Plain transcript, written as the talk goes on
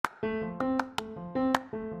To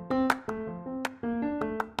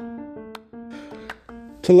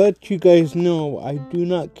let you guys know, I do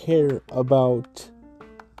not care about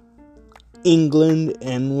England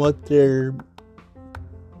and what their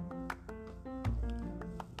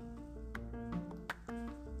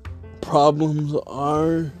problems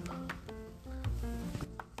are.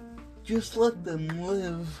 Just let them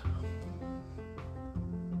live.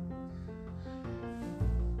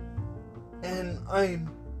 And I'm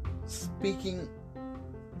speaking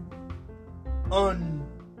on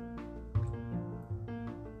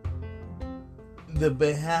the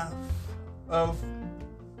behalf of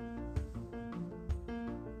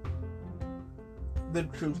the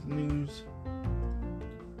Truth News.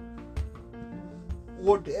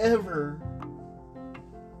 Whatever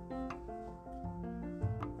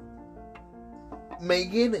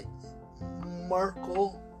Meghan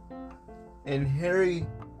Markle and Harry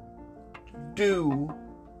do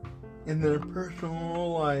in their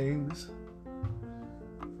personal lives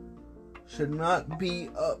should not be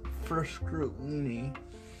up for scrutiny.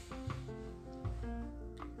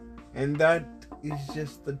 And that is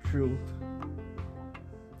just the truth.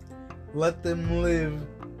 Let them live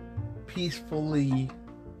peacefully,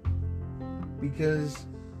 because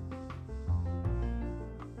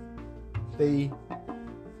they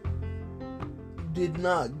did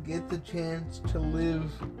not get the chance to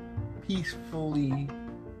live peacefully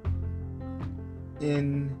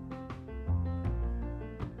in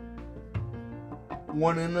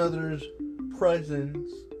one another's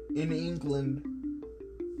presence in England.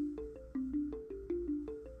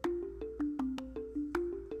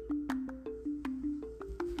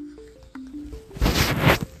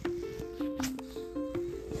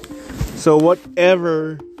 So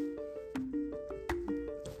whatever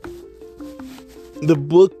the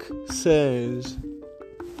book says,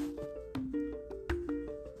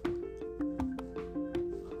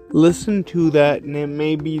 listen to that, and it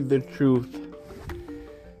may be the truth.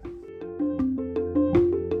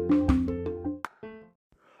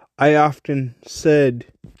 I often said,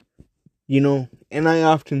 and I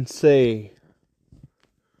often say,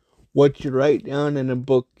 what you write down in a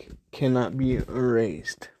book cannot be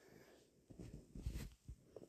erased.